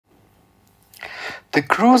The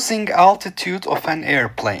cruising altitude of an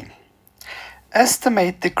airplane.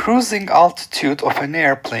 Estimate the cruising altitude of an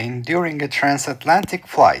airplane during a transatlantic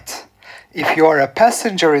flight. If you are a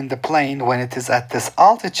passenger in the plane when it is at this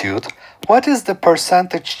altitude, what is the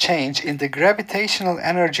percentage change in the gravitational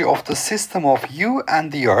energy of the system of you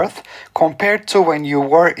and the Earth compared to when you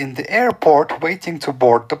were in the airport waiting to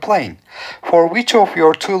board the plane? For which of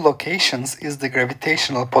your two locations is the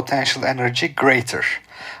gravitational potential energy greater?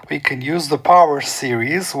 We can use the power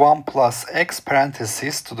series 1 plus x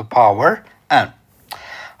parentheses to the power n.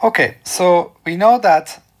 Okay, so we know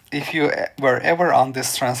that if you were ever on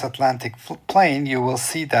this transatlantic plane, you will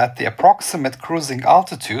see that the approximate cruising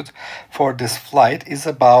altitude for this flight is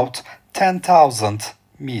about 10,000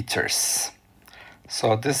 meters.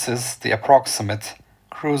 So this is the approximate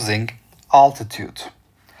cruising altitude.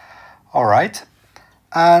 All right,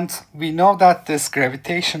 and we know that this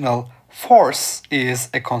gravitational force is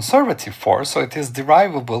a conservative force, so it is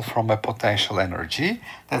derivable from a potential energy.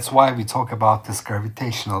 That's why we talk about this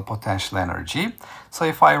gravitational potential energy. So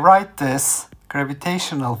if I write this,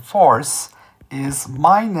 gravitational force is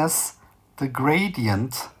minus the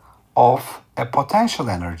gradient of a potential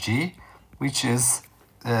energy, which is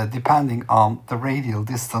depending on the radial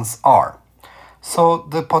distance r. So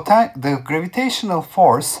the gravitational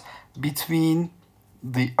force between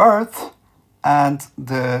the Earth and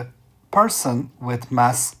the person with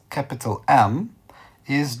mass capital M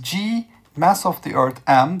is g mass of the Earth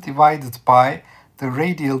m divided by the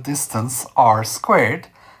radial distance r squared.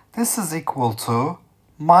 This is equal to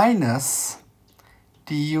minus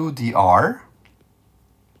du dr,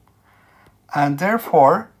 and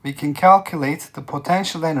therefore we can calculate the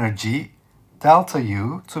potential energy delta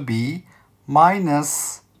U to be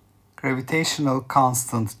minus gravitational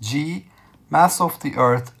constant g mass of the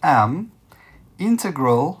Earth m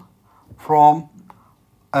integral from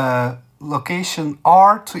location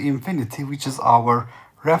r to infinity, which is our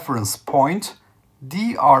reference point,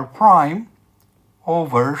 dr prime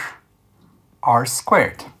over r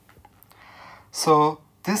squared. So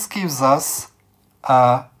this gives us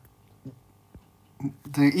the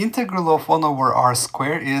integral of 1 over r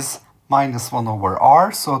squared is minus 1 over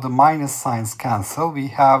r, so the minus signs cancel. We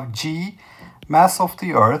have g mass of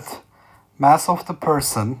the Earth, mass of the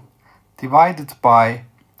person, divided by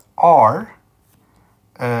r,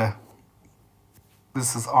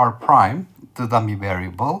 this is r prime, the dummy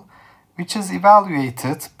variable, which is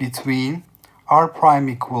evaluated between r prime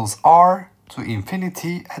equals r to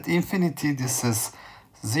infinity. At infinity this is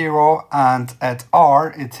 0, and at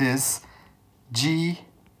r it is g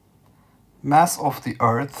mass of the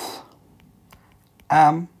Earth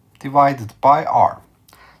m divided by r.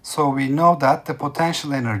 So we know that the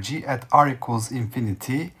potential energy at r equals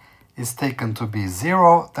infinity is taken to be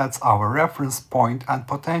 0. That's our reference point, and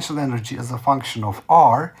potential energy as a function of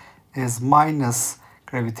r is minus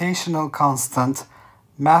gravitational constant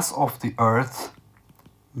mass of the Earth,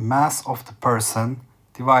 mass of the person,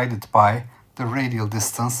 divided by the radial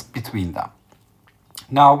distance between them.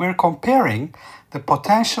 Now we're comparing the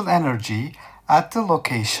potential energy at the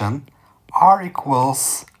location r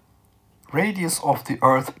equals radius of the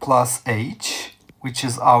Earth plus h, which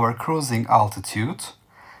is our cruising altitude,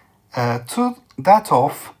 to that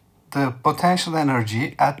of the potential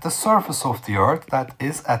energy at the surface of the Earth, that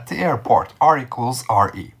is at the airport, r equals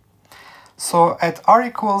re. So at r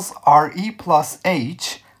equals re plus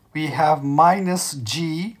h, we have minus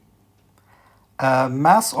g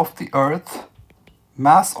mass of the Earth,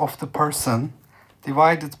 mass of the person,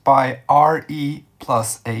 divided by re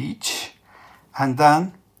plus h, and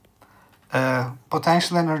then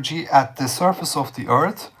potential energy at the surface of the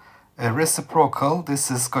Earth, reciprocal, this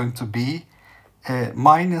is going to be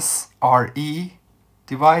minus re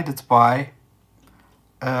divided by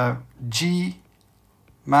g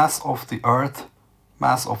mass of the Earth,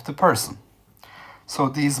 mass of the person. So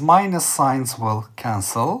these minus signs will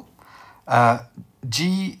cancel,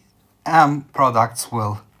 gm products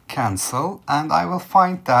will cancel, and I will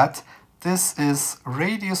find that this is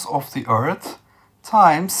radius of the Earth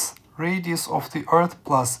times radius of the Earth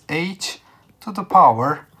plus h to the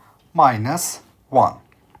power minus 1.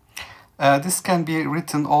 This can be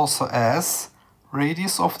written also as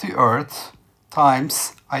radius of the Earth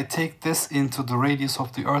times, I take this into the radius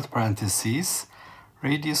of the Earth parentheses,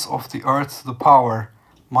 radius of the Earth to the power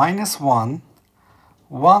minus 1,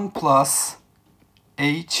 1 plus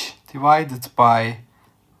h divided by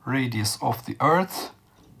radius of the Earth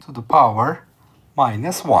to the power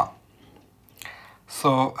minus 1.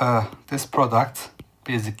 So this product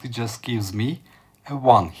basically just gives me a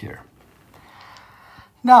 1 here.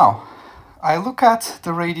 Now, I look at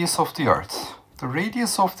the radius of the Earth. The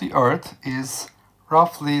radius of the Earth is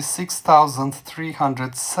roughly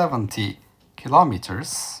 6,370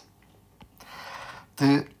 kilometers.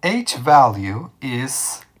 The H value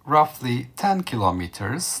is roughly 10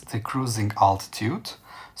 kilometers, the cruising altitude.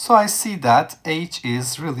 So I see that H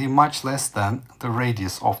is really much less than the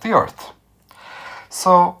radius of the Earth.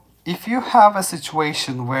 So if you have a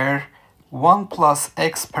situation where 1 plus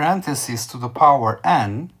x parentheses to the power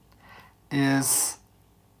n is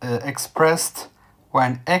expressed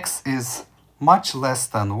when x is much less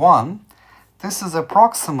than 1, this is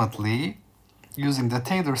approximately, using the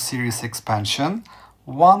Taylor series expansion,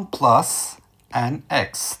 1 plus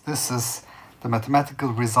nx. This is the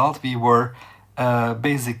mathematical result we were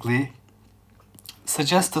basically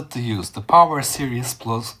suggested to use, the power series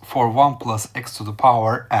plus for 1 plus x to the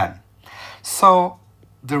power n. So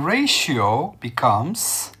the ratio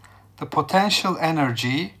becomes the potential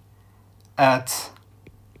energy at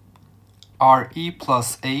Re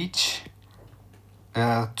plus h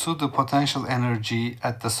to the potential energy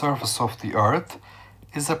at the surface of the Earth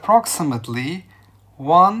is approximately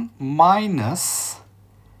 1 minus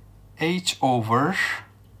h over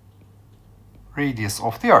radius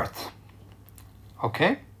of the Earth.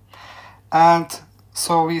 Okay? And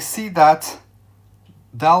so we see that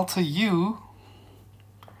delta U,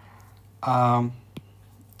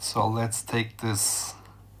 so let's take this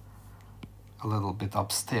a little bit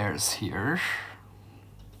upstairs here.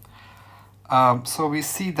 So we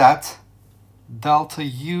see that delta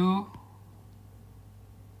U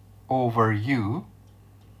over U,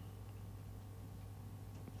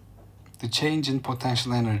 the change in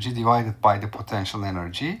potential energy divided by the potential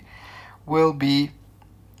energy, will be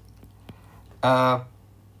 1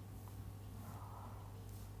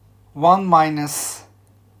 minus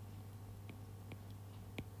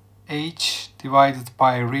h divided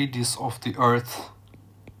by radius of the Earth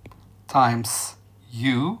times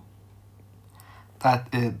u,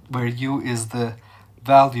 where u is the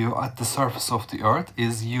value at the surface of the Earth,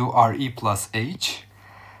 is u Re plus h,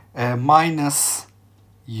 minus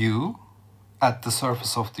u at the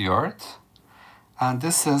surface of the Earth, and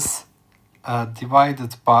this is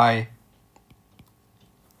divided by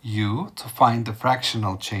u to find the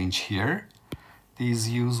fractional change here. These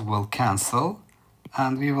u's will cancel,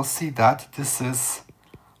 and we will see that this is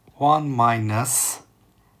 1 minus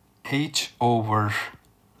h over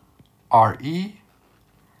Re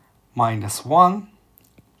minus 1.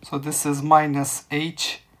 So this is minus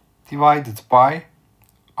h divided by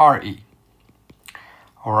Re.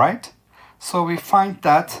 All right? So we find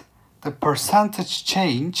that the percentage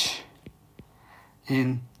change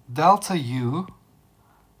in delta U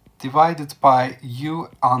divided by U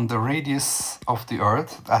on the radius of the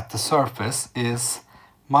Earth at the surface is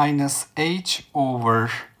minus h over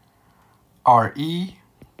Re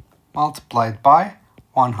multiplied by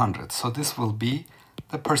 100. So this will be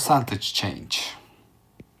the percentage change.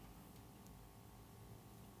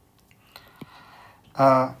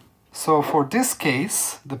 So for this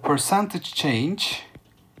case, the percentage change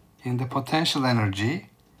in the potential energy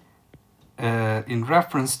in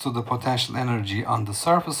reference to the potential energy on the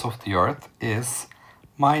surface of the Earth is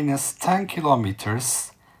minus 10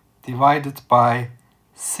 kilometers divided by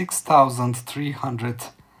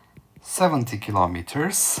 6,370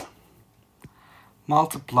 kilometers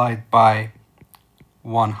multiplied by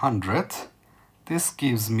 100. This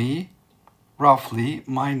gives me roughly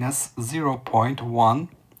minus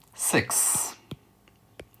 0.16.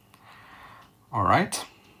 All right.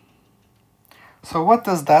 So what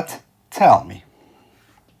does that tell me?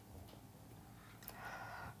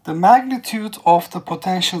 The magnitude of the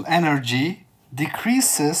potential energy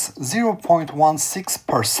decreases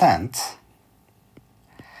 0.16%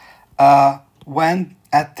 when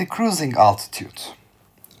at the cruising altitude.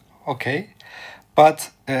 Okay,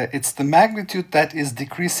 but it's the magnitude that is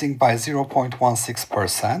decreasing by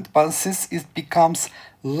 0.16%, but since it becomes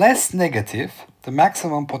less negative, the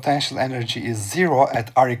maximum potential energy is 0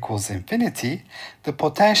 at r equals infinity, the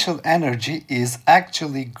potential energy is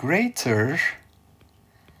actually greater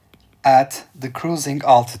at the cruising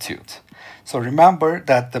altitude. So remember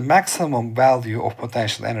that the maximum value of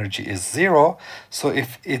potential energy is 0, so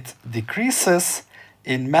if it decreases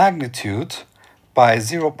in magnitude by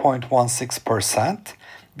 0.16%,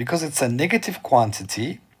 because it's a negative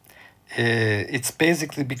quantity, it's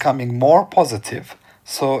basically becoming more positive,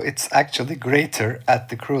 so it's actually greater at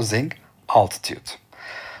the cruising altitude.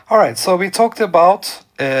 All right, so we talked about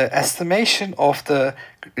estimation of the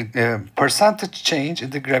percentage change in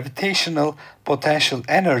the gravitational potential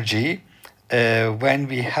energy when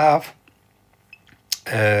we have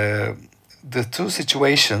the two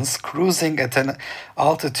situations, cruising at an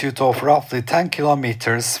altitude of roughly 10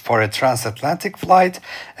 kilometers for a transatlantic flight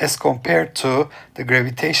as compared to the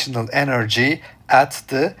gravitational energy at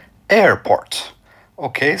the airport.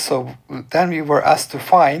 Okay, so then we were asked to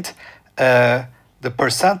find the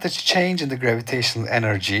percentage change in the gravitational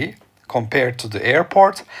energy compared to the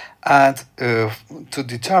airport and to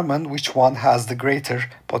determine which one has the greater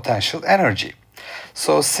potential energy.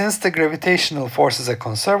 So since the gravitational force is a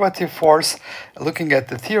conservative force, looking at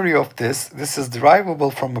the theory of this is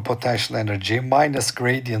derivable from a potential energy minus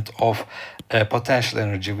gradient of potential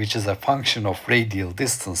energy, which is a function of radial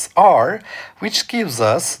distance r, which gives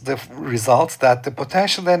us the result that the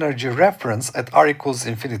potential energy reference at r equals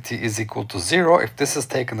infinity is equal to 0. If this is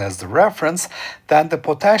taken as the reference, then the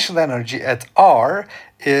potential energy at r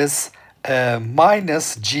is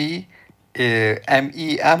minus g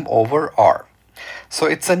MEM over r. So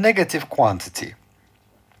it's a negative quantity.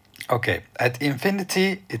 Okay, at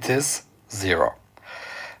infinity it is 0.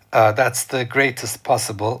 That's the greatest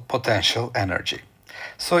possible potential energy.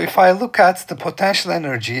 So if I look at the potential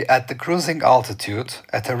energy at the cruising altitude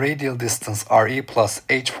at a radial distance re plus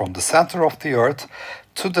h from the center of the Earth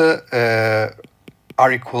to the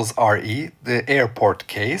r equals re, the airport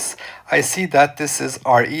case, I see that this is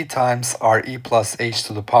re times re plus h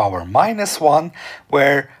to the power minus 1,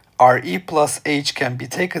 where re plus h can be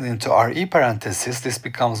taken into re parentheses. This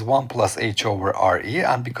becomes 1 plus h over re,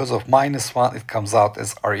 and because of minus 1, it comes out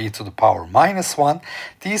as re to the power minus 1.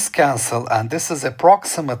 These cancel, and this is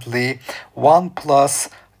approximately 1 plus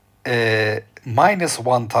minus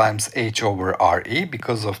 1 times h over re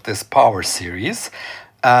because of this power series.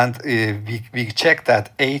 And we check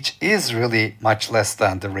that h is really much less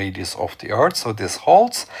than the radius of the Earth, so this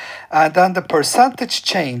holds. And then the percentage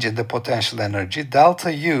change in the potential energy,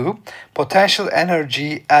 delta U, potential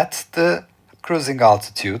energy at the cruising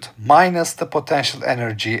altitude minus the potential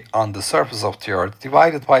energy on the surface of the Earth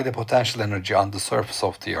divided by the potential energy on the surface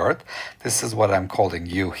of the Earth. This is what I'm calling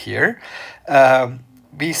U here.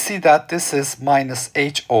 We see that this is minus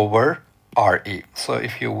h over re. So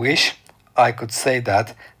if you wish, I could say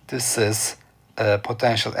that this is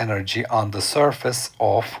potential energy on the surface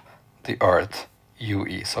of the Earth,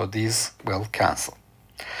 UE. So these will cancel.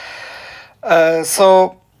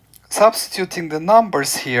 So substituting the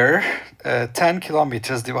numbers here, 10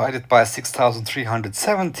 kilometers divided by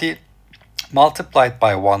 6,370 multiplied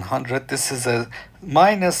by 100, this is a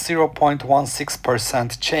minus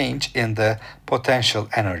 0.16% change in the potential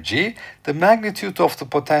energy. The magnitude of the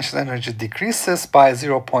potential energy decreases by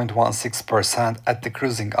 0.16% at the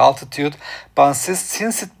cruising altitude, but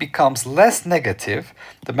since it becomes less negative,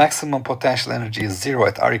 the maximum potential energy is 0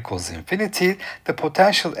 at r equals infinity, the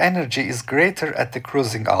potential energy is greater at the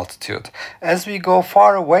cruising altitude. As we go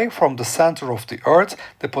far away from the center of the Earth,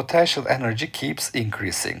 the potential energy keeps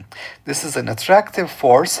increasing. This is an attractive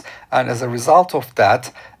force, and as a result of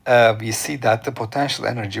that, we see that the potential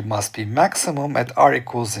energy must be maximum at r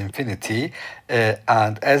equals infinity,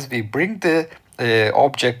 and as we bring the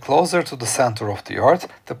object closer to the center of the Earth,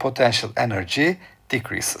 the potential energy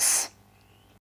decreases.